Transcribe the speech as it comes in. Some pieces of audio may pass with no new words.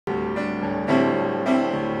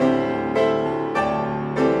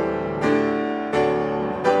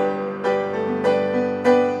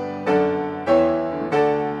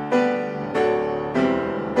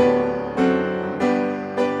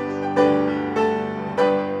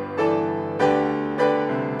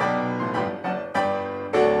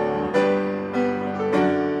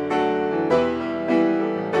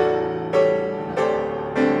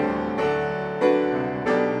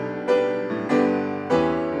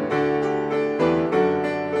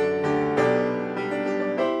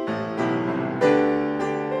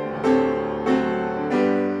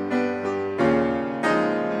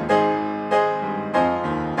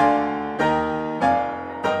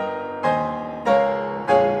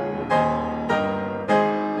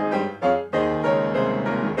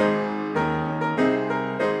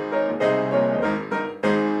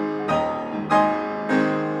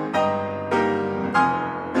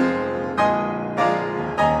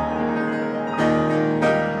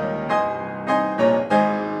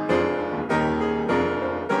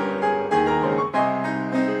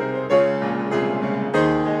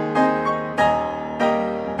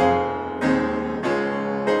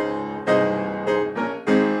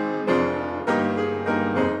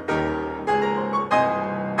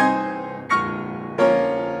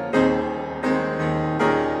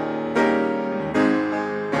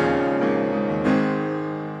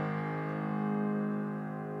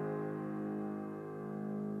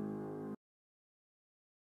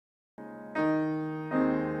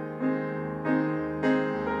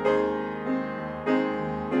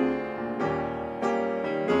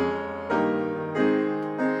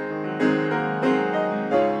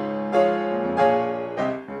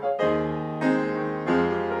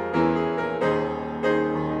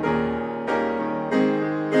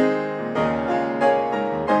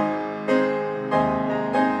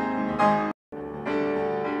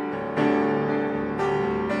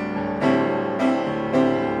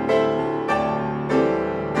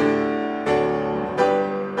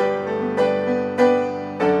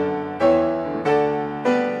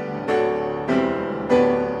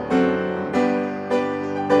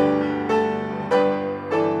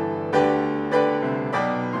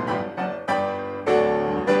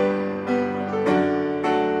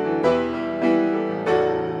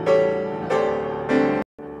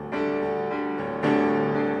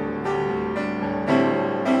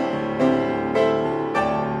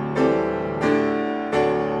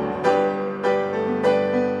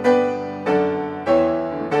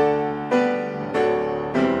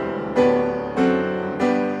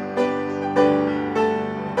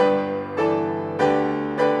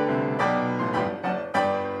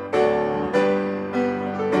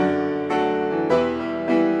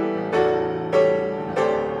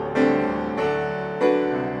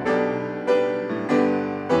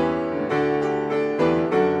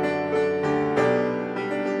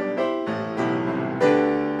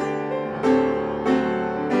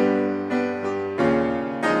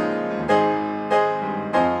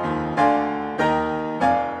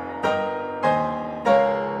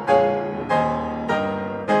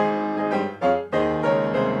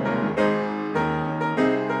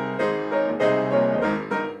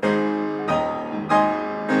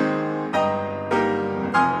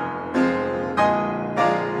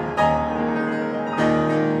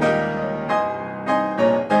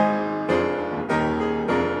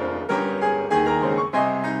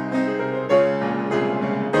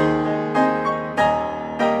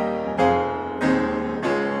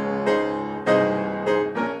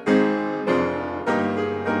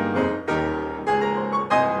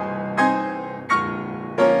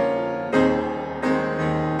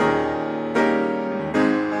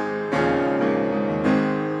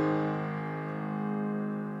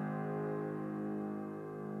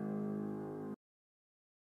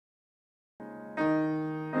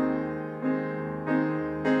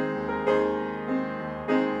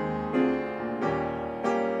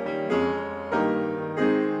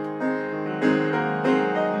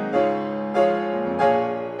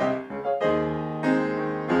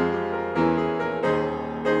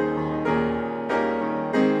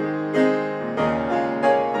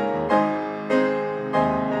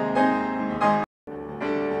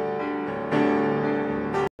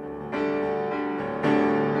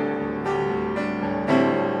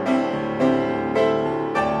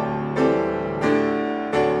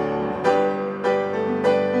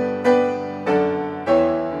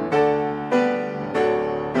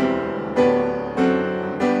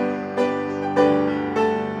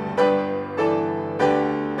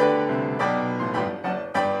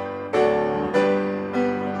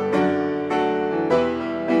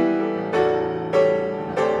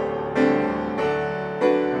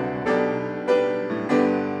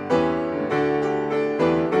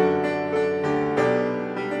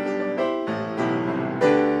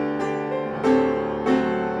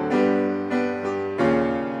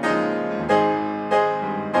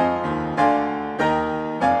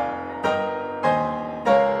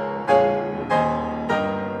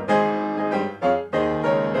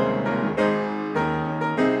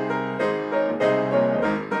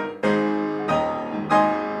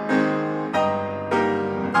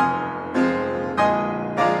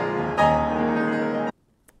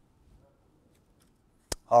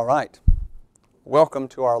right. Welcome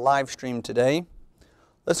to our live stream today.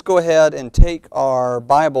 Let's go ahead and take our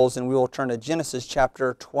Bibles and we will turn to Genesis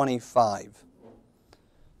chapter 25.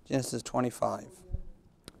 Genesis 25.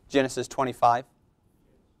 Genesis 25.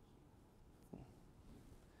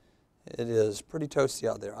 It is pretty toasty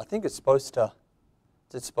out there. I think it's supposed to,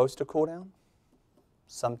 is it supposed to cool down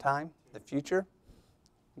sometime in the future?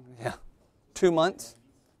 Yeah. 2 months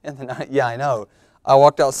in the night. Yeah, I know. I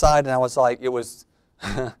walked outside and I was like, it was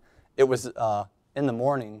in the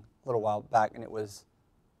morning a little while back, and it was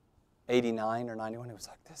 89 or 91. It was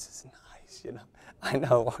like, this is nice, you know. I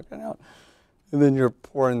know, walking out. And then you're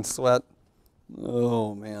pouring sweat.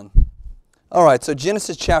 Oh, man. All right, so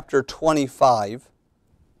Genesis chapter 25.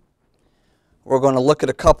 We're going to look at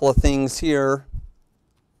a couple of things here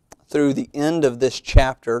through the end of this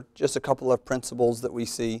chapter, just a couple of principles that we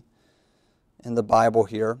see in the Bible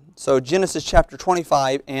here. So Genesis chapter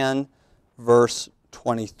 25 and verse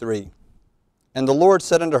 23. And the Lord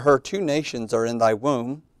said unto her, 2 nations are in thy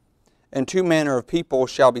womb, and 2 manner of people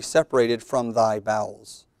shall be separated from thy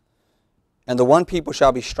bowels. And the one people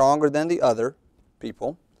shall be stronger than the other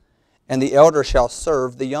people, and the elder shall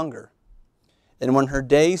serve the younger. And when her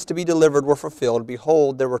days to be delivered were fulfilled,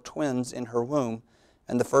 behold, there were twins in her womb,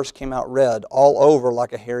 and the first came out red, all over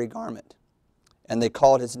like a hairy garment. And they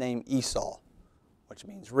called his name Esau, which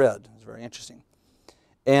means red. It's very interesting.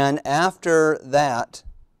 And after that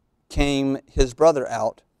came his brother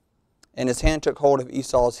out, and his hand took hold of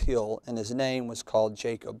Esau's heel, and his name was called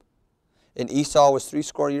Jacob. And Esau was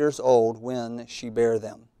 80 years old when she bare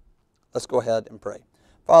them. Let's go ahead and pray.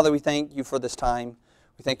 Father, we thank you for this time.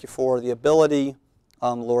 We thank you for the ability,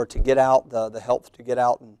 Lord, to get out, the health to get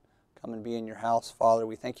out and come and be in your house. Father,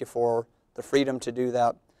 we thank you for the freedom to do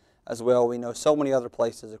that as well. We know so many other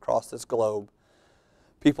places across this globe,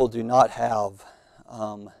 people do not have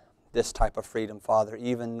this type of freedom, Father.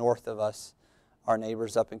 Even north of us, our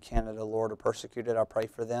neighbors up in Canada, Lord, are persecuted. I pray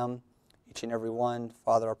for them, each and every one.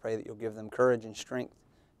 Father, I pray that you'll give them courage and strength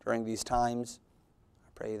during these times. I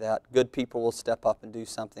pray that good people will step up and do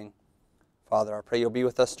something. Father, I pray you'll be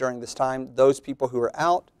with us during this time. Those people who are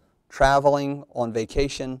out, traveling, on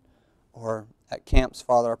vacation, or at camps,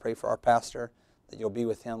 Father, I pray for our pastor, that you'll be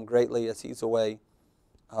with him greatly as he's away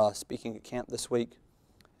speaking at camp this week,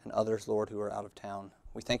 and others, Lord, who are out of town.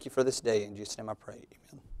 We thank you for this day. In Jesus' name I pray.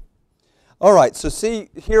 Amen. All right, so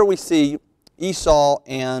here we see Esau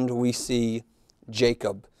and we see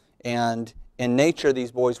Jacob. And in nature,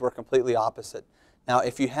 these boys were completely opposite. Now,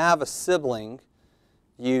 if you have a sibling,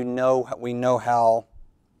 we know how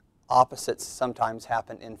opposites sometimes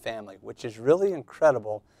happen in family, which is really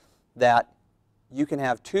incredible that you can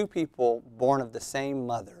have 2 people born of the same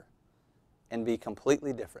mother and be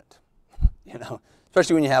completely different. You know,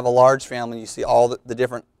 especially when you have a large family, you see all the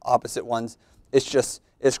different opposite ones.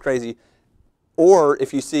 It's crazy. Or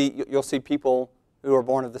if you'll see people who are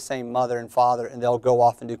born of the same mother and father, and they'll go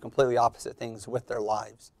off and do completely opposite things with their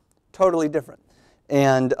lives. Totally different.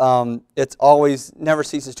 And it's always, never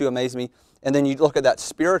ceases to amaze me. And then you look at that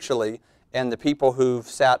spiritually, and the people who've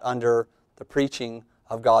sat under the preaching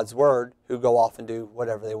of God's Word, who go off and do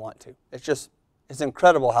whatever they want to. It's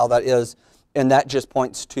incredible how that is, and that just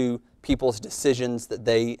points to people's decisions that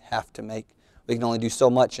they have to make. They can only do so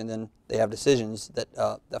much, and then they have decisions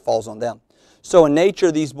that falls on them. So in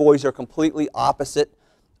nature, these boys are completely opposite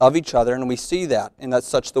of each other, and we see that, and that's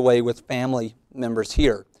such the way with family members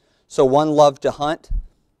here. So one loved to hunt,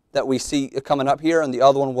 that we see coming up here, and the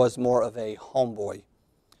other one was more of a homeboy.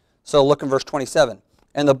 So look in verse 27.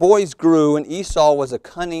 And the boys grew, and Esau was a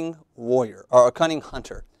cunning warrior, or a cunning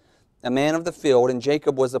hunter, a man of the field, and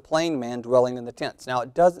Jacob was a plain man dwelling in the tents. Now,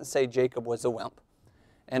 it doesn't say Jacob was a wimp,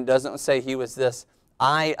 and it doesn't say he was this.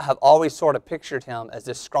 I have always sort of pictured him as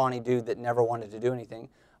this scrawny dude that never wanted to do anything,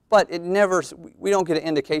 but we don't get an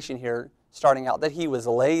indication here starting out that he was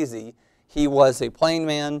lazy. He was a plain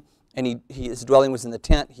man, and his dwelling was in the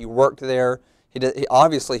tent. He worked there.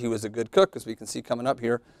 Obviously, he was a good cook, as we can see coming up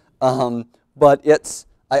here. But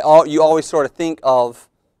you always sort of think of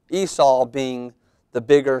Esau being the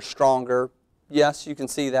bigger, stronger. Yes, you can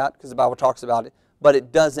see that because the Bible talks about it. But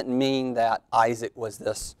it doesn't mean that Isaac was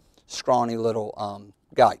this scrawny little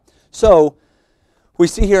guy. So we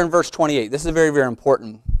see here in verse 28, this is very, very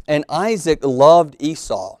important. And Isaac loved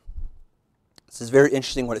Esau. This is very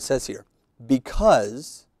interesting what it says here.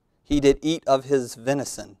 Because he did eat of his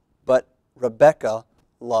venison, but Rebekah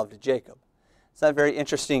loved Jacob. Is that very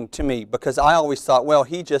interesting to me? Because I always thought, well,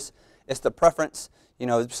 it's the preference. You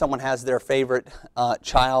know, someone has their favorite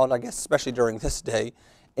child, I guess, especially during this day.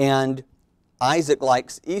 And Isaac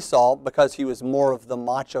likes Esau because he was more of the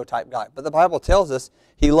macho type guy. But the Bible tells us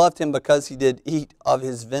he loved him because he did eat of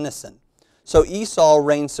his venison. So Esau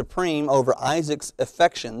reigned supreme over Isaac's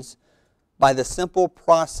affections by the simple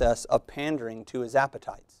process of pandering to his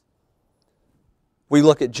appetites. We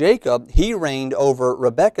look at Jacob, he reigned over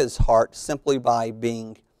Rebekah's heart simply by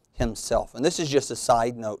being himself. And this is just a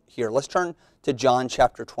side note here. Let's turn to John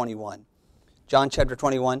chapter 21. John chapter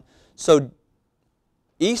 21. So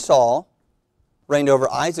Esau reigned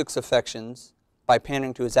over Isaac's affections by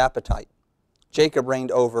pandering to his appetite. Jacob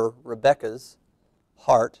reigned over Rebekah's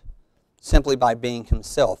heart simply by being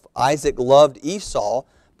himself. Isaac loved Esau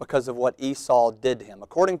because of what Esau did to him.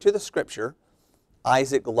 According to the Scripture,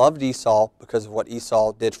 Isaac loved Esau because of what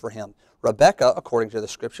Esau did for him. Rebekah, according to the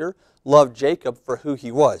Scripture, loved Jacob for who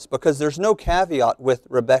he was, because there's no caveat with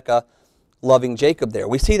Rebekah loving Jacob there.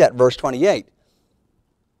 We see that in verse 28.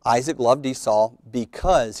 Isaac loved Esau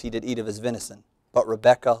because he did eat of his venison, but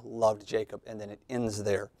Rebekah loved Jacob, and then it ends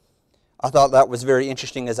there. I thought that was very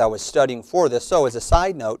interesting as I was studying for this. So as a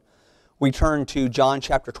side note, we turn to John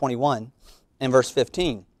chapter 21 and verse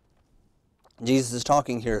 15. Jesus is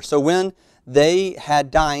talking here. So when they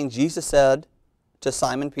had dined, Jesus said to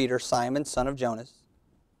Simon Peter, Simon, son of Jonas,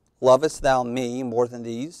 lovest thou me more than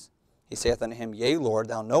these? He saith unto him, Yea, Lord,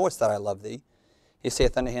 thou knowest that I love thee. He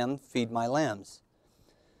saith unto him, Feed my lambs.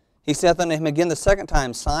 He saith unto him again the second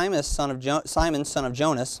time, Simon, son of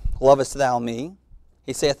Jonas, lovest thou me?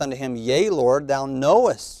 He saith unto him, Yea, Lord, thou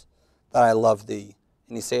knowest that I love thee.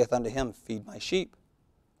 And he saith unto him, Feed my sheep.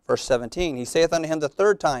 Verse 17, he saith unto him the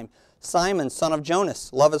third time, Simon, son of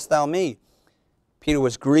Jonas, lovest thou me? Peter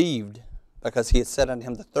was grieved because he had said unto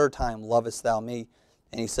him the third time, Lovest thou me?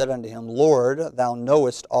 And he said unto him, Lord, thou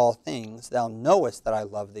knowest all things. Thou knowest that I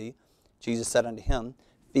love thee. Jesus said unto him,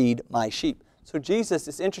 Feed my sheep. So Jesus,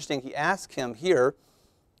 it's interesting, he asked him here,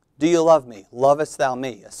 Do you love me? Lovest thou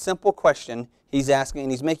me? A simple question he's asking,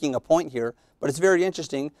 and he's making a point here, but it's very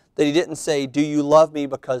interesting that he didn't say, Do you love me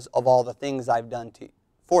because of all the things I've done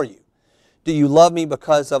for you? Do you love me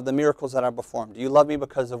because of the miracles that I've performed? Do you love me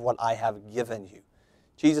because of what I have given you?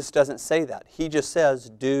 Jesus doesn't say that. He just says,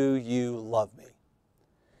 Do you love me?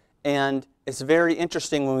 And it's very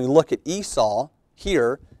interesting when we look at Esau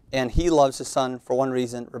here, and he loves his son for one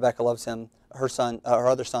reason. Rebekah loves him, her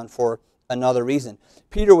other son, for another reason.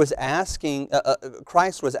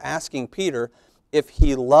 Christ was asking Peter if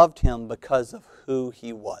he loved him because of who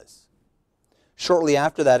he was. Shortly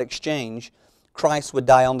after that exchange, Christ would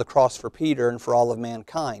die on the cross for Peter and for all of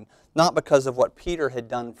mankind, not because of what Peter had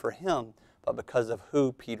done for him, but because of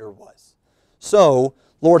who Peter was. So,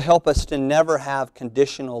 Lord, help us to never have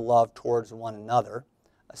conditional love towards one another,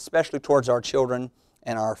 especially towards our children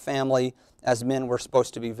and our family. As men, we're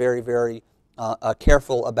supposed to be very, very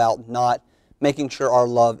careful about not making sure our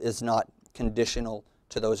love is not conditional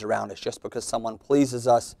to those around us. Just because someone pleases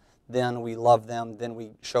us, then we love them, then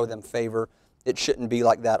we show them favor. It shouldn't be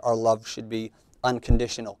like that. Our love should be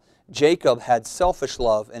unconditional. Jacob had selfish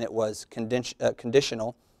love, and it was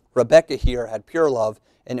conditional. Rebekah here had pure love,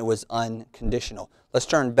 and it was unconditional. Let's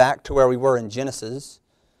turn back to where we were in Genesis.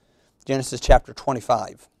 Genesis chapter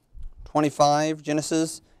 25.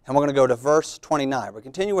 Genesis, and we're going to go to verse 29. We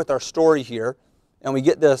continue with our story here, and we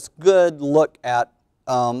get this good look at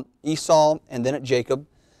Esau and then at Jacob,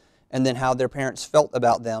 and then how their parents felt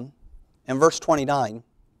about them. In verse 29,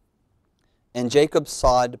 and Jacob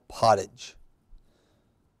sawed pottage.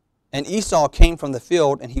 And Esau came from the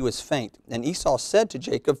field, and he was faint. And Esau said to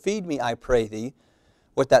Jacob, Feed me, I pray thee,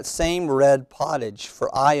 with that same red pottage,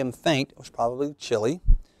 for I am faint. It was probably chili.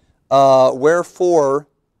 Wherefore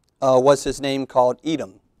was his name called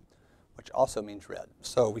Edom, which also means red.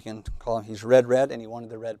 So we can call him, he's red, and he wanted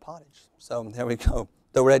the red pottage. So there we go.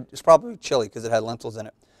 The red is probably chili because it had lentils in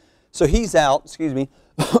it. So he's out,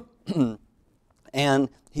 and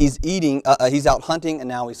he's eating, he's out hunting, and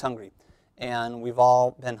now he's hungry. And we've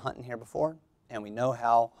all been hunting here before, and we know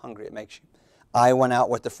how hungry it makes you. I went out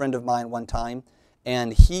with a friend of mine one time,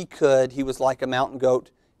 and he was like a mountain goat.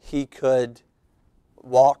 He could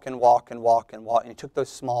walk and walk and walk and walk, and he took those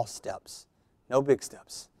small steps, no big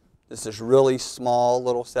steps. This is really small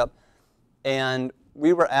little step. And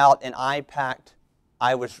we were out, and I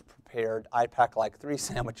was prepared. I packed like 3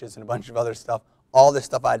 sandwiches and a bunch of other stuff. All this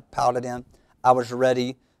stuff I'd piled it in. I was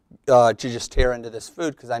ready to just tear into this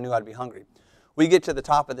food because I knew I'd be hungry. We get to the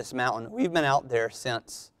top of this mountain. We've been out there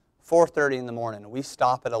since 4:30 in the morning. We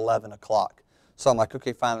stop at 11 o'clock. So I'm like,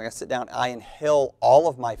 okay, finally, I sit down. I inhale all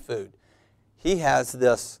of my food. He has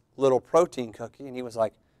this little protein cookie, and he was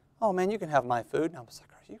like, oh, man, you can have my food. And I was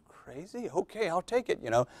like, are you crazy? Okay, I'll take it,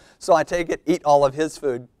 So I take it, eat all of his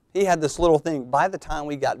food. He had this little thing. By the time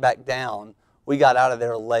we got back down, we got out of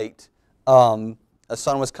there late. The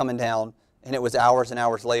sun was coming down, and it was hours and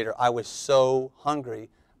hours later. I was so hungry,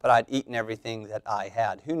 but I'd eaten everything that I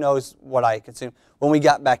had. Who knows what I consumed? When we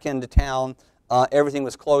got back into town, everything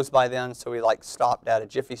was closed by then, so we stopped at a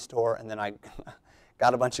Jiffy store, and then I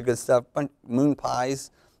got a bunch of good stuff, moon pies,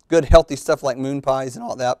 good healthy stuff like moon pies and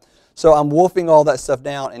all that. So I'm wolfing all that stuff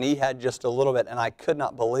down, and he had just a little bit, and I could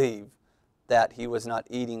not believe that he was not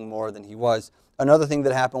eating more than he was. Another thing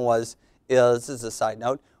that happened this is a side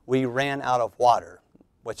note, we ran out of water,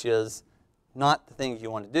 which is not the thing you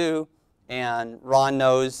want to do. And Ron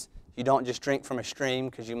knows you don't just drink from a stream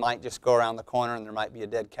because you might just go around the corner and there might be a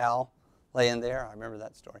dead cow laying there. I remember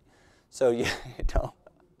that story. So you don't.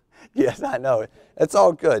 Yes, I know. It's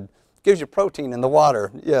all good. Gives you protein in the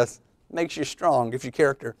water. Yes. Makes you strong, gives you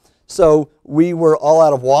character. So we were all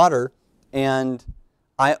out of water, and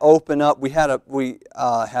I open up. We had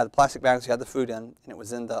plastic bags. We had the food in, and it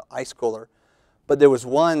was in the ice cooler. But there was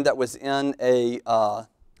one that was in a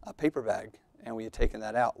paper bag, and we had taken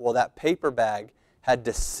that out. Well, that paper bag had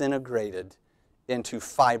disintegrated into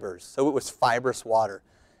fibers, so it was fibrous water.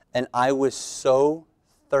 And I was so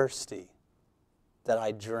thirsty that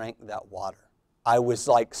I drank that water. I was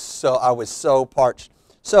so parched.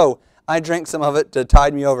 So I drank some of it to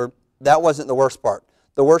tide me over. That wasn't the worst part.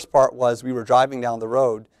 The worst part was we were driving down the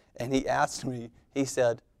road, and he asked me, he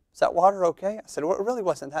said, "Is that water okay?" I said, "Well, it really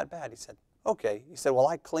wasn't that bad." He said, "Okay." He said, "Well,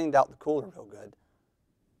 I cleaned out the cooler real good."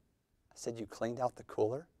 I said, "You cleaned out the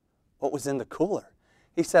cooler? What was in the cooler?"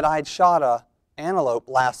 He said, "I had shot a antelope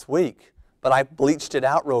last week, but I bleached it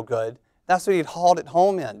out real good." That's what he'd hauled it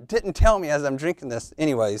home in. Didn't tell me as I'm drinking this.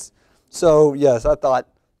 Anyways, so yes, I thought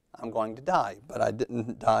I'm going to die, but I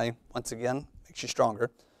didn't die. Once again, makes you stronger.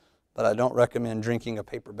 But I don't recommend drinking a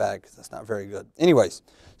paper bag because that's not very good. Anyways,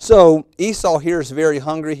 so Esau here is very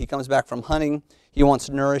hungry. He comes back from hunting. He wants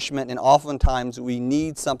nourishment, and oftentimes we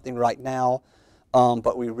need something right now,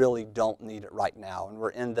 but we really don't need it right now. And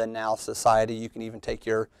we're in the now society. You can even take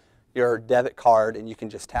your debit card and you can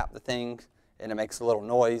just tap the thing, and it makes a little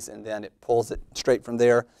noise, and then it pulls it straight from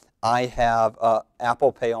there. I have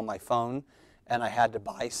Apple Pay on my phone, and I had to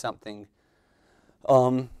buy something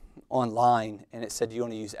online, and it said, "Do you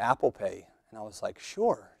want to use Apple Pay?" And I was like,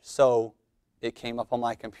 "Sure." So it came up on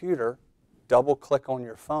my computer, double click on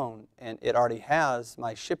your phone, and it already has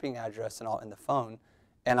my shipping address and all in the phone.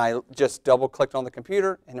 And I just double clicked on the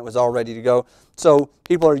computer, and it was all ready to go. So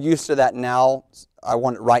people are used to that now. I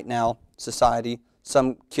want it right now society.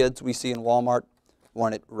 Some kids we see in Walmart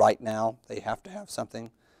want it right now. They have to have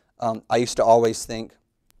something. I used to always think,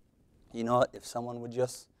 you know what, if someone would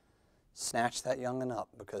just snatch that young'un up,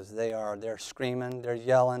 because they're screaming, they're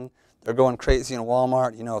yelling, they're going crazy in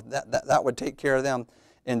Walmart, you know, that would take care of them.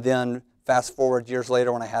 And then fast forward years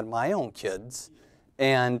later when I had my own kids,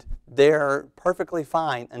 and they're perfectly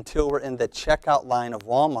fine until we're in the checkout line of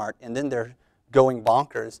Walmart, and then they're going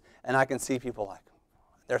bonkers, and I can see people like,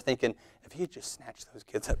 they're thinking, if he just snatched those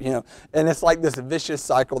kids up, you know, and it's like this vicious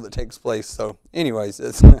cycle that takes place. So anyways,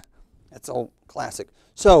 it's all classic.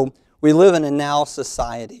 So we live in a now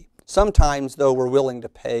society. Sometimes, though, we're willing to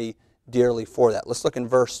pay dearly for that. Let's look in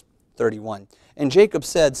verse 31. And Jacob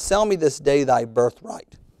said, "Sell me this day thy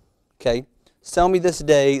birthright." Okay? Sell me this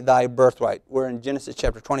day thy birthright. We're in Genesis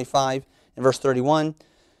chapter 25 and verse 31.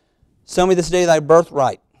 Sell me this day thy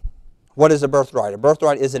birthright. What is a birthright? A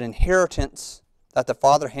birthright is an inheritance that the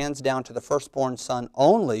father hands down to the firstborn son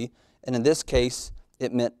only. And in this case,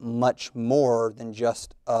 it meant much more than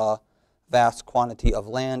just a vast quantity of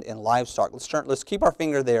land and livestock. Let's keep our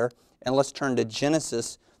finger there, and let's turn to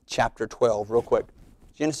Genesis chapter 12 real quick.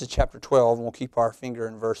 Genesis chapter 12, and we'll keep our finger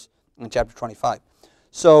in chapter 25.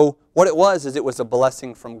 So what it was is it was a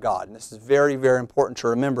blessing from God. And this is very, very important to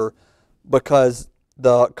remember, because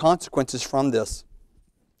the consequences from this,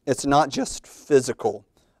 it's not just physical,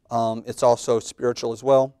 it's also spiritual as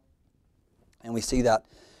well. And we see that.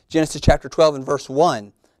 Genesis chapter 12 and verse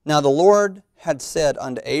 1. Now the Lord had said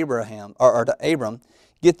unto Abram,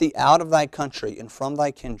 "Get thee out of thy country, and from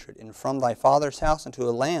thy kindred, and from thy father's house, into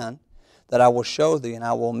a land that I will show thee, and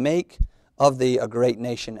I will make of thee a great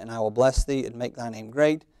nation, and I will bless thee, and make thy name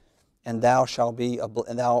great, and thou shalt be a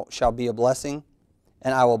blessing.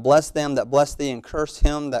 And I will bless them that bless thee, and curse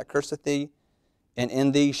him that curseth thee, and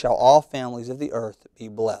in thee shall all families of the earth be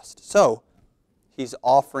blessed." So he's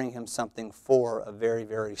offering him something for a very,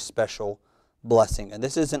 very special blessing. And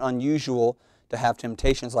this isn't unusual to have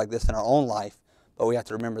temptations like this in our own life, but we have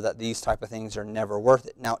to remember that these type of things are never worth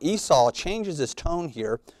it. Now Esau changes his tone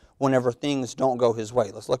here whenever things don't go his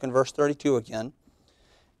way. Let's look in verse 32 again,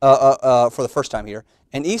 for the first time here.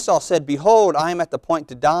 And Esau said, "Behold, I am at the point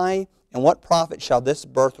to die, And what profit shall this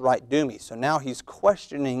birthright do me? So now he's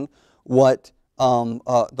questioning what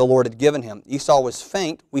the Lord had given him. Esau was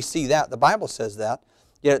faint. We see that. The Bible says that.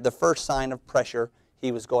 Yet at the first sign of pressure,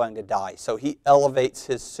 he was going to die. So he elevates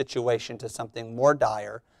his situation to something more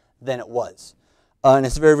dire than it was. And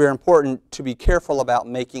it's very, very important to be careful about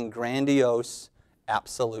making grandiose,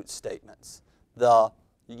 absolute statements. The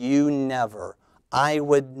you never, I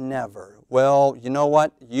would never, well, you know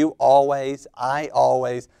what, you always, I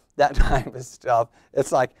always, that type of stuff.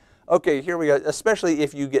 It's like, okay, here we go. Especially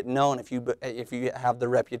if you get known, if you have the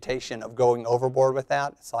reputation of going overboard with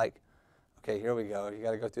that, it's like, okay, here we go. You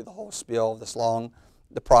got to go through the whole spiel,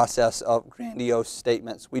 the process of grandiose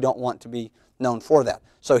statements. We don't want to be known for that.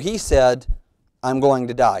 So he said, I'm going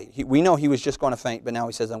to die. We know he was just going to faint, but now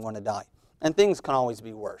he says, I'm going to die. And things can always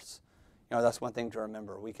be worse. You know, that's one thing to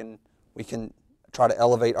remember. We can try to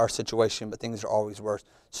elevate our situation, but things are always worse.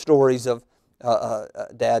 Stories of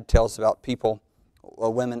Dad tells about people,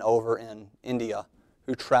 women over in India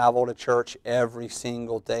who travel to church every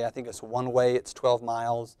single day. I think it's one way, it's 12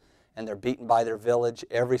 miles, and they're beaten by their village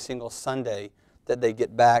every single Sunday that they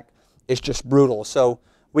get back. It's just brutal. So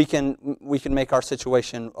we can make our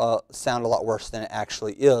situation sound a lot worse than it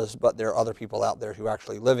actually is, but there are other people out there who are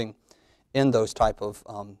actually living in those type of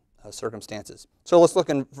circumstances. So let's look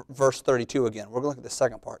in verse 32 again. We're going to look at the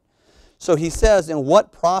second part. So he says, "And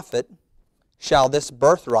what profit shall this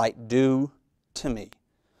birthright do to me?"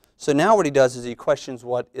 So now what he does is he questions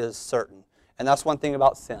what is certain. And that's one thing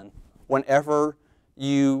about sin. Whenever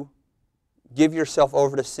you give yourself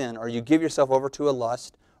over to sin, or you give yourself over to a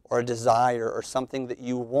lust, or a desire, or something that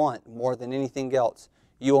you want more than anything else,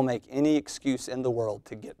 you will make any excuse in the world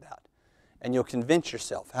to get that. And you'll convince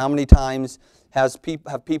yourself. How many times have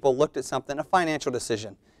people looked at something, a financial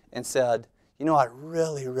decision, and said, you know, I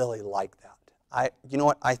really, really like that. You know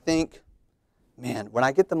what, I think, man, when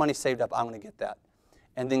I get the money saved up, I'm going to get that.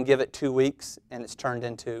 And then give it 2 weeks, and it's turned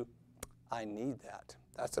into, I need that.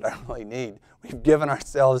 That's what I really need. We've given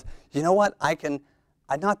ourselves, you know what,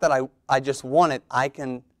 not that I just want it, I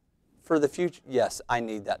can, for the future, yes, I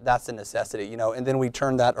need that. That's a necessity, you know, and then we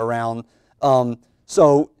turn that around.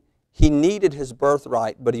 So he needed his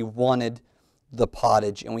birthright, but he wanted the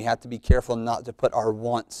pottage, and we have to be careful not to put our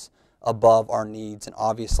wants above our needs, and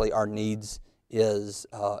obviously our needs is,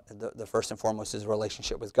 the first and foremost is a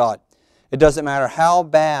relationship with God. It doesn't matter how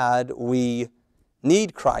bad we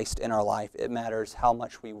need Christ in our life, it matters how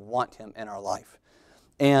much we want Him in our life.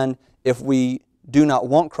 And if we do not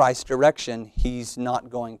want Christ's direction, He's not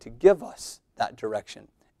going to give us that direction.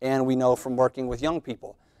 And we know from working with young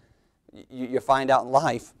people, you find out in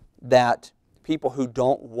life that people who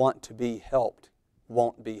don't want to be helped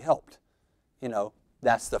won't be helped. You know,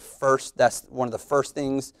 that's one of the first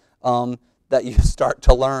things that you start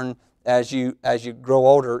to learn as you grow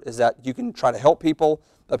older, is that you can try to help people,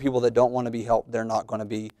 but people that don't want to be helped, they're not going to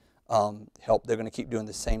be helped. They're going to keep doing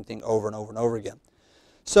the same thing over and over and over again.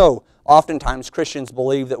 So oftentimes Christians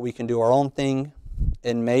believe that we can do our own thing,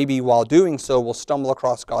 and maybe while doing so we'll stumble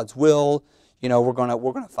across God's will. You know, we're going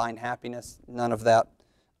to find happiness. None of that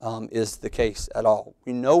is the case at all.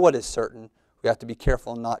 We know what is certain. We have to be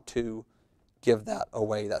careful not to give that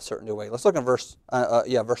away, that certainty away. Let's look at verse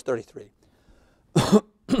 33.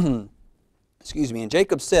 Excuse me. And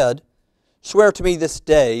Jacob said, "Swear to me this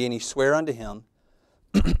day," and he sware unto him,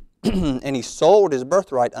 and he sold his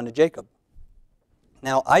birthright unto Jacob.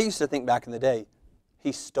 Now, I used to think back in the day,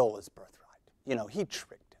 he stole his birthright. You know, he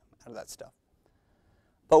tricked him out of that stuff.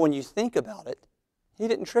 But when you think about it, he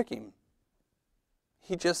didn't trick him.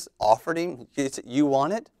 He just offered him, he said, you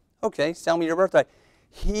want it? Okay, sell me your birthright.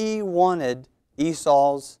 He wanted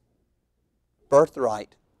Esau's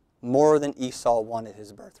birthright more than Esau wanted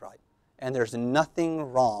his birthright. And there's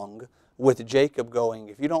nothing wrong with Jacob going,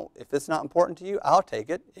 if it's not important to you, I'll take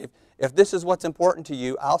it. If this is what's important to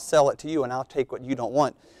you, I'll sell it to you and I'll take what you don't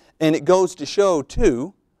want. And it goes to show,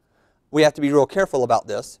 too, we have to be real careful about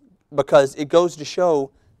this, because it goes to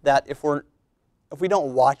show that if we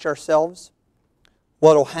don't watch ourselves,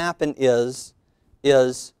 what will happen is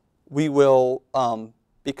we will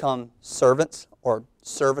become servants or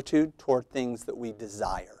servitude toward things that we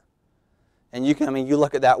desire. And you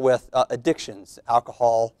look at that with addictions,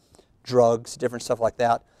 alcohol, drugs, different stuff like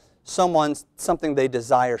that. Something they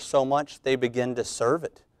desire so much, they begin to serve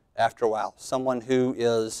it after a while. Someone who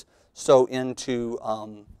is so into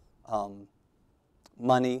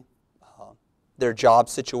money, their job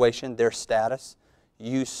situation, their status,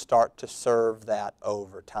 you start to serve that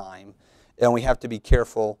over time. And we have to be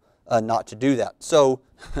careful not to do that. So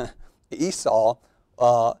Esau,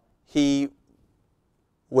 he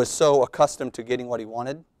was so accustomed to getting what he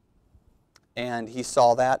wanted And he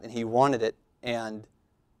saw that, and he wanted it, and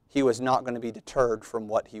he was not going to be deterred from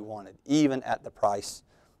what he wanted, even at the price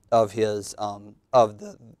of his of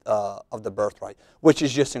the birthright, which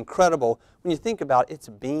is just incredible. When you think about it, it's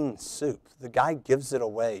bean soup. The guy gives it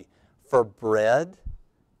away for bread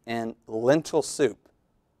and lentil soup.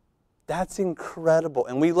 That's incredible.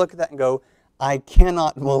 And we look at that and go, I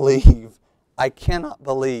cannot believe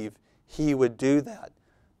he would do that.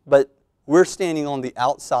 But we're standing on the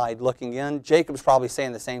outside looking in. Jacob's probably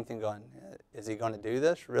saying the same thing, going, is he going to do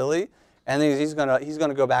this, really? And then he's going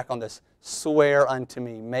to go back on this, swear unto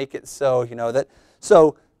me, make it so, that.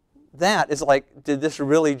 So that is like, did this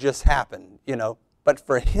really just happen, But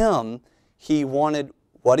for him, he wanted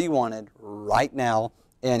what he wanted right now,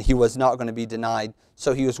 and he was not going to be denied,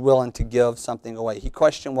 so he was willing to give something away. He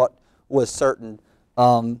questioned what was certain,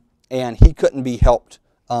 and he couldn't be helped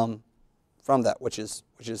from that, which is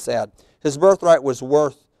sad. His birthright was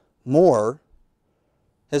worth more.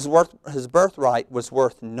 His birthright was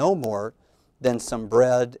worth no more than some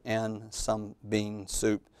bread and some bean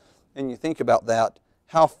soup. And you think about that,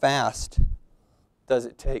 how fast does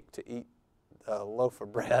it take to eat the loaf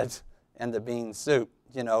of bread and the bean soup?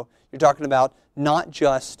 You're talking about not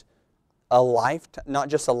just a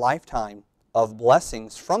lifetime of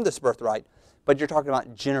blessings from this birthright, but you're talking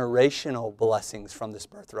about generational blessings from this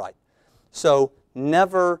birthright. So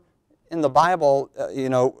never in the Bible,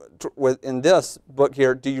 in this book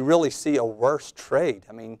here, do you really see a worse trade?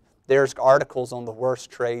 I mean, there's articles on the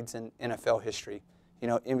worst trades in NFL history,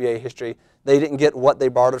 NBA history. They didn't get what they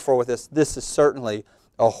bartered for with this. This is certainly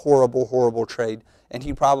a horrible, horrible trade. And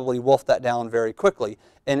he probably wolfed that down very quickly.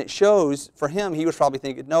 And it shows, for him, he was probably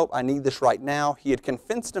thinking, nope, I need this right now. He had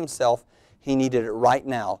convinced himself he needed it right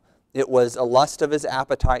now. It was a lust of his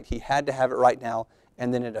appetite. He had to have it right now.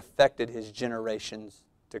 And then it affected his generations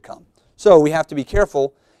to come. So we have to be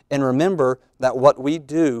careful and remember that what we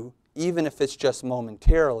do, even if it's just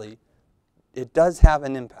momentarily, it does have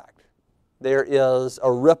an impact. There is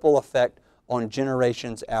a ripple effect on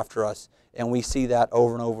generations after us. And we see that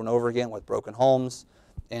over and over and over again with broken homes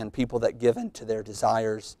and people that give in to their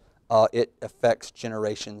desires. It affects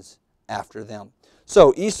generations after them.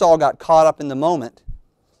 So Esau got caught up in the moment,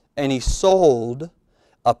 and he sold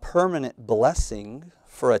a permanent blessing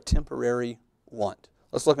for a temporary want.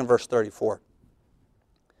 Let's look in verse 34.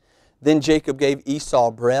 Then Jacob gave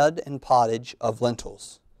Esau bread and pottage of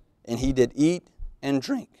lentils, and he did eat and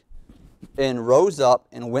drink, and rose up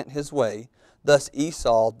and went his way. Thus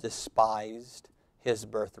Esau despised his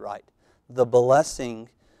birthright. The blessing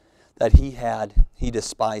that he had, he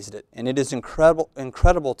despised it. And it is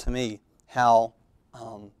incredible to me how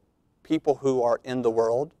people who are in the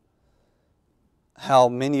world, how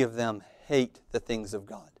many of them hate the things of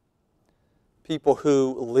God. People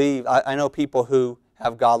who leave, I know people who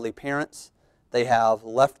have godly parents. They have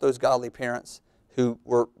left those godly parents who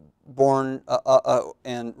were born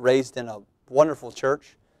and raised in a wonderful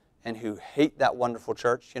church, and who hate that wonderful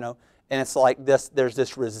church, And it's like this, there's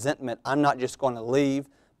this resentment. I'm not just going to leave,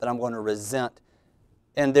 but I'm going to resent.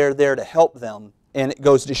 And they're there to help them. And it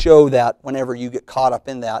goes to show that whenever you get caught up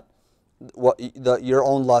in that, your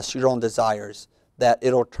own lusts, your own desires, that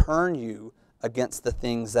it'll turn you against the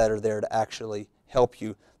things that are there to actually help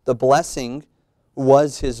you. The blessing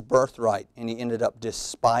was his birthright, and he ended up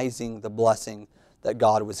despising the blessing that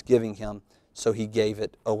God was giving him, so he gave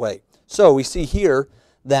it away. So we see here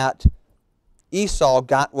that Esau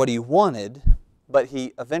got what he wanted, but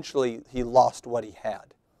he eventually lost what he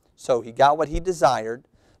had. So he got what he desired,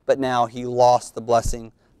 but now he lost the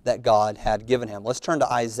blessing that God had given him. Let's turn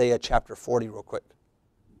to Isaiah chapter 40 real quick.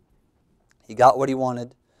 He got what he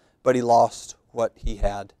wanted, but he lost what he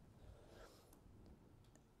had.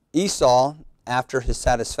 Esau, after his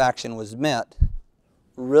satisfaction was met,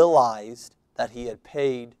 realized that he had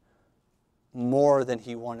paid more than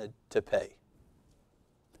he wanted to pay.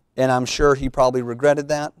 And I'm sure he probably regretted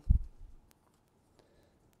that.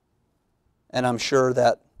 And I'm sure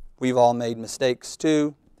that we've all made mistakes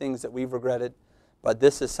too, things that we've regretted. But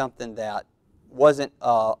this is something that wasn't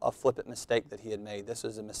a flippant mistake that he had made. This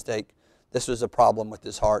was a mistake. This was a problem with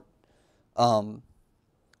his heart.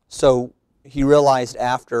 So he realized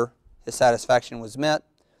after his satisfaction was met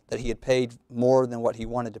that he had paid more than what he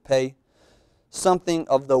wanted to pay. Something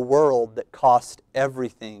of the world that cost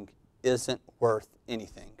everything isn't worth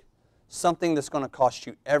anything. Something that's going to cost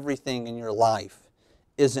you everything in your life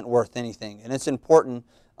isn't worth anything. And it's important.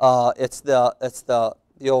 It's the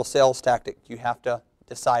old sales tactic. You have to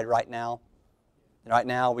decide right now. Right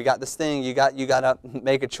now, we got this thing. You got to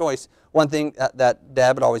make a choice. One thing that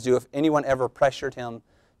Dad would always do, if anyone ever pressured him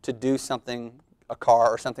to do something, a car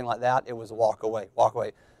or something like that, it was walk away, walk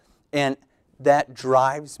away. And that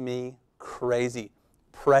drives me crazy.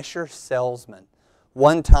 Pressure salesman.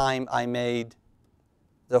 One time I made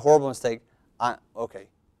the horrible mistake. Okay,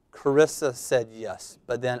 Carissa said yes,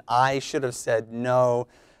 but then I should have said no.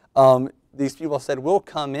 These people said, we'll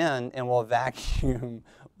come in and we'll vacuum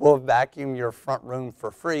your front room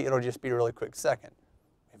for free. It'll just be a really quick second.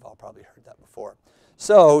 We've all probably heard that before.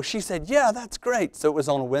 So she said, yeah, that's great. So it was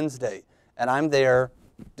on a Wednesday, and I'm there.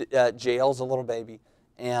 Jael's a little baby,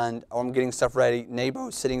 and I'm getting stuff ready.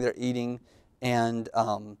 Nabo's sitting there eating, and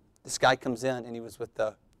this guy comes in, and he was with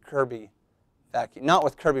the Kirby vacuum. Not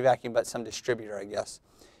with Kirby Vacuum, but some distributor, I guess.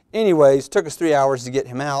 Anyways, took us 3 hours to get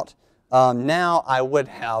him out.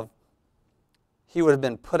 Now he would have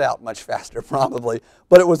been put out much faster probably,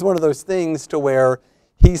 but it was one of those things to where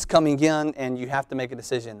he's coming in and you have to make a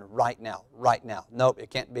decision right now, right now. Nope, it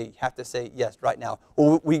can't be. You have to say yes right now.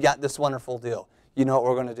 Well, we got this wonderful deal. You know what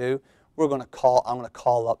we're going to do? I'm going to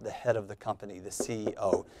call up the head of the company, the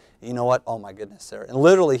CEO. You know what? Oh my goodness, sir. And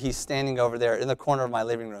literally he's standing over there in the corner of my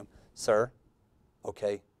living room. Sir,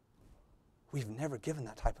 okay, we've never given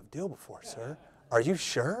that type of deal before, sir. Are you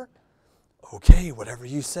sure? Okay, whatever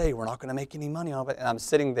you say, we're not going to make any money on it. And I'm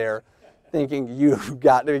sitting there thinking, you've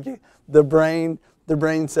got to, the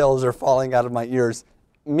brain cells are falling out of my ears.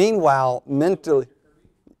 Meanwhile, mentally,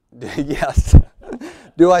 yes.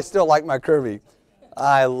 Do I still like my Kirby?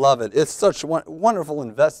 I love it. It's such a wonderful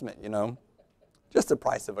investment, you know. Just the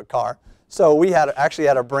price of a car. So we actually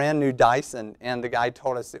had a brand new Dyson, and the guy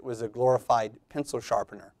told us it was a glorified pencil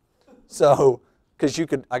sharpener. So, because you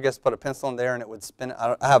could, I guess, put a pencil in there and it would spin.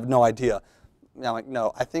 I have no idea. And I'm like,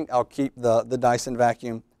 no, I think I'll keep the Dyson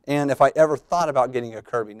vacuum. And if I ever thought about getting a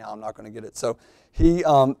Kirby, now I'm not going to get it. So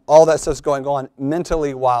all that stuff's going on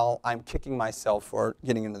mentally while I'm kicking myself for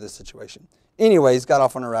getting into this situation. Anyways, got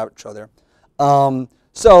off on a rabbit trail there.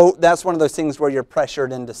 So that's one of those things where you're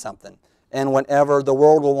pressured into something. And whenever the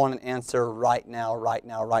world will want an answer right now, right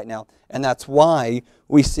now, right now. And that's why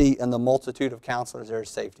we see in the multitude of counselors there is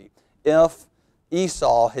safety. If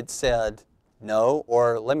Esau had said no,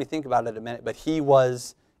 or let me think about it a minute, but he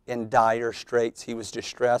was in dire straits, he was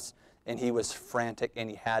distressed, and he was frantic, and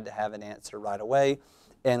he had to have an answer right away.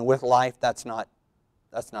 And with life, that's not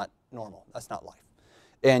normal. That's not life.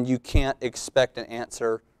 And you can't expect an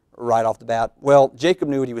answer right off the bat. Well, Jacob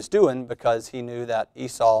knew what he was doing because he knew that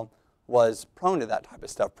Esau was prone to that type of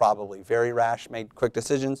stuff probably. Very rash, made quick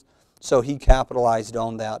decisions, so he capitalized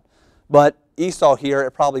on that. But Esau here,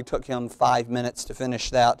 it probably took him 5 minutes to finish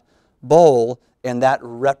that bowl, and that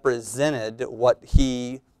represented what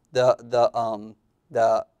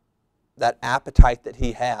that appetite that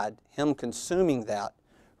he had, him consuming that,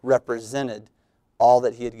 represented all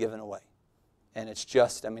that he had given away. And it's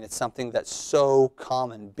just, I mean, it's something that's so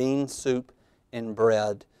common, bean soup and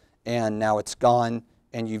bread, and now it's gone,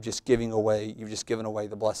 and you've just given away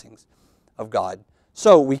the blessings of God.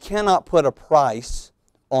 So we cannot put a price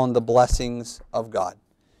on the blessings of God.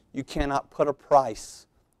 You cannot put a price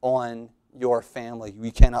on your family.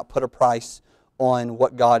 You cannot put a price on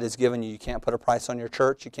what God has given you. You can't put a price on your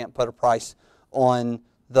church. You can't put a price on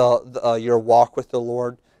your walk with the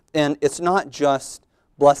Lord. And it's not just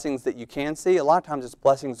blessings that you can see. A lot of times it's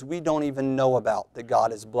blessings we don't even know about, that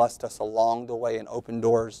God has blessed us along the way and opened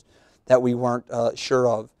doors that we weren't sure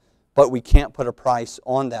of. But we can't put a price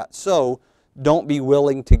on that. So don't be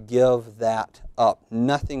willing to give that up.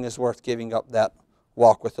 Nothing is worth giving up that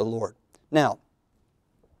walk with the Lord. Now,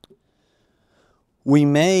 we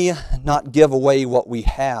may not give away what we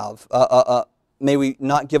have. May we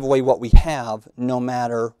not give away what we have no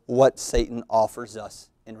matter what Satan offers us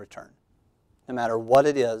in return. No matter what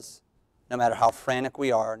it is, no matter how frantic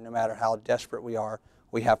we are, no matter how desperate we are,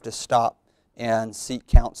 we have to stop and seek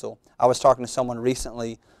counsel. I was talking to someone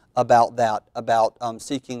recently about that, about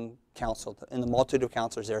seeking counsel. In the multitude of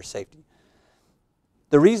counselors, there is safety.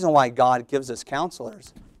 The reason why God gives us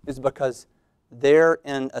counselors is because they're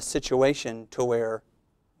in a situation to where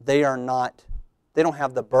they don't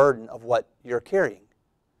have the burden of what you're carrying.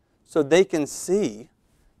 So they can see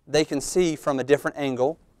from a different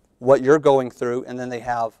angle what you're going through, and then they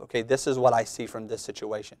have, okay, this is what I see from this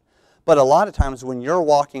situation. But a lot of times when you're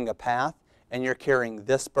walking a path and you're carrying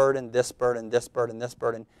this burden, this burden, this burden, this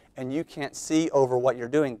burden, and you can't see over what you're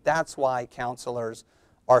doing, that's why counselors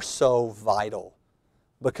are so vital.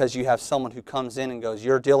 Because you have someone who comes in and goes,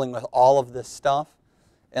 you're dealing with all of this stuff,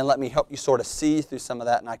 and let me help you sort of see through some of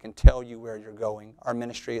that, and I can tell you where you're going. Our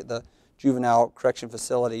ministry at the juvenile correction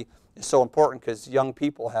facility is so important because young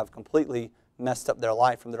people have completely messed up their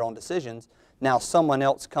life from their own decisions. Now someone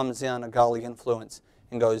else comes in, a godly influence,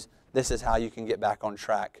 and goes, this is how you can get back on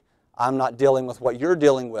track. I'm not dealing with what you're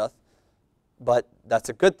dealing with, but that's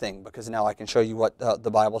a good thing because now I can show you what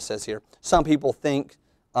the Bible says here. Some people think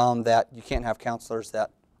that you can't have counselors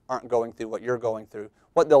that aren't going through what you're going through.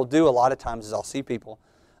 What they'll do a lot of times is I'll see people,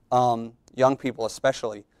 young people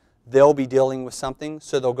especially, they'll be dealing with something,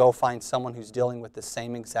 so they'll go find someone who's dealing with the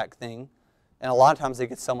same exact thing. And a lot of times they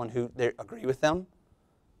get someone who they agree with them.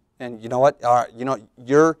 And you know what?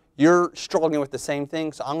 You're struggling with the same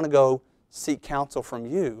thing, so I'm going to go seek counsel from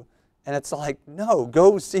you. And it's like, no,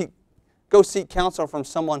 go seek counsel from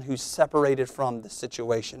someone who's separated from the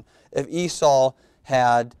situation. If Esau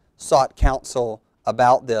had sought counsel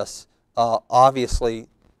about this, obviously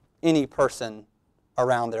any person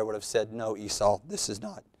around there would have said, no, Esau, this is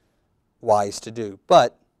not wise to do.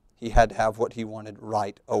 But he had to have what he wanted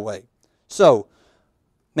right away. So,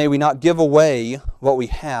 may we not give away what we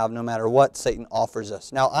have no matter what Satan offers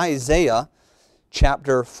us. Now, Isaiah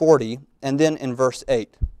chapter 40, and then in verse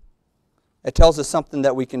 8, it tells us something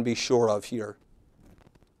that we can be sure of here.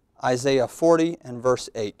 Isaiah 40 and verse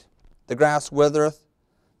 8. The grass withereth,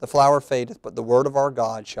 the flower fadeth, but the word of our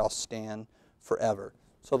God shall stand forever.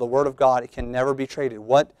 So the word of God, it can never be traded.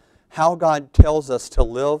 How God tells us to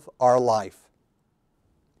live our life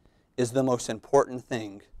is the most important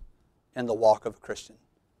thing in the walk of a Christian.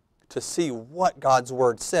 To see what God's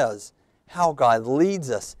word says, how God leads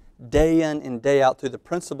us day in and day out through the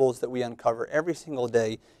principles that we uncover every single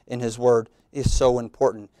day in His word is so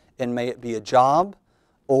important. And may it be a job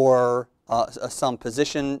or some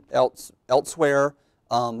position elsewhere,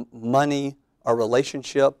 money, a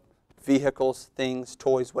relationship, vehicles, things,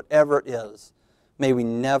 toys, whatever it is. May we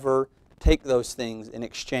never take those things in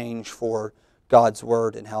exchange for God's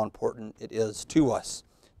word and how important it is to us.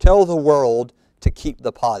 Tell the world to keep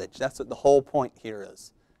the pottage. That's what the whole point here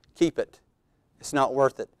is. Keep it. It's not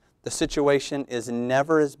worth it. The situation is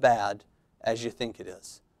never as bad as you think it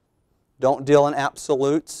is. Don't deal in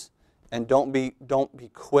absolutes, and don't be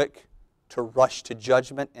quick to rush to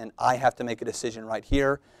judgment. And I have to make a decision right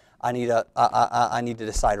here. I need to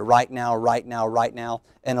decide right now, right now, right now.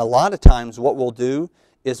 And a lot of times, what we'll do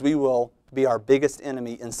is we will be our biggest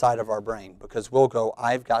enemy inside of our brain because we'll go,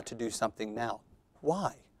 I've got to do something now.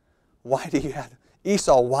 Why? Why do you have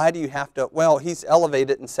Esau, why do you have to? Well, he's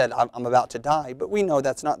elevated and said, I'm about to die. But we know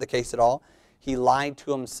that's not the case at all. He lied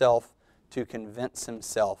to himself to convince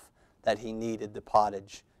himself that he needed the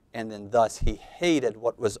pottage. And then thus he hated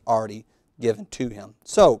what was already given to him.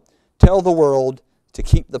 So, tell the world to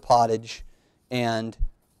keep the pottage, and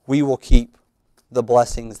we will keep the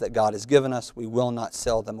blessings that God has given us. We will not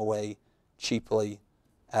sell them away cheaply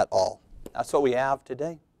at all. That's what we have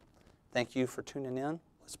today. Thank you for tuning in.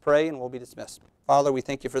 Let's pray and we'll be dismissed. Father, we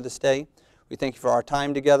thank you for this day. We thank you for our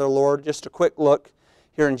time together, Lord. Just a quick look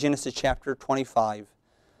here in Genesis chapter 25.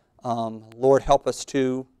 Lord, help us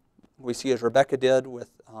to, we see as Rebekah did with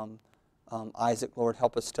Isaac, Lord,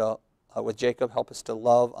 help us to, with Jacob, help us to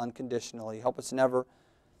love unconditionally. Help us never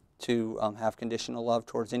to have conditional love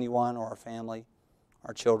towards anyone or our family,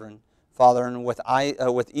 our children. Father, and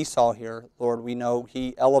with Esau here, Lord, we know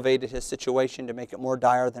he elevated his situation to make it more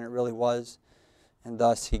dire than it really was. And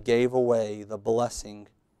thus he gave away the blessing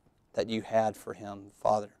that you had for him,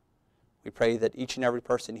 Father. We pray that each and every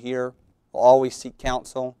person here will always seek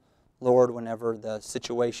counsel, Lord, whenever the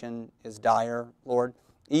situation is dire, Lord.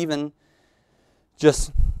 Even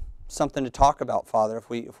just something to talk about, Father,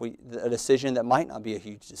 if we a decision that might not be a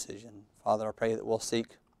huge decision. Father, I pray that we'll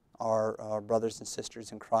seek our brothers and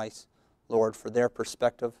sisters in Christ, Lord, for their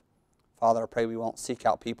perspective. Father, I pray we won't seek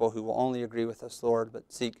out people who will only agree with us, Lord,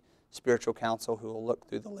 but seek spiritual counsel who will look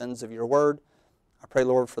through the lens of your word. I pray,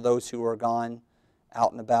 Lord, for those who are gone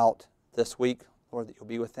out and about this week, Lord, that you'll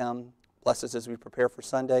be with them. Bless us as we prepare for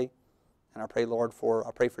Sunday. And I pray, Lord,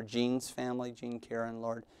 I pray for Jean's family, Jean Karen,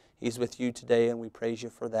 Lord. He's with you today, and we praise you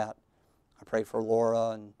for that. I pray for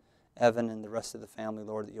Laura and Evan and the rest of the family,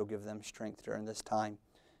 Lord, that you'll give them strength during this time.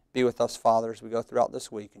 Be with us, Father, as we go throughout this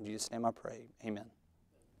week. In Jesus' name I pray. Amen.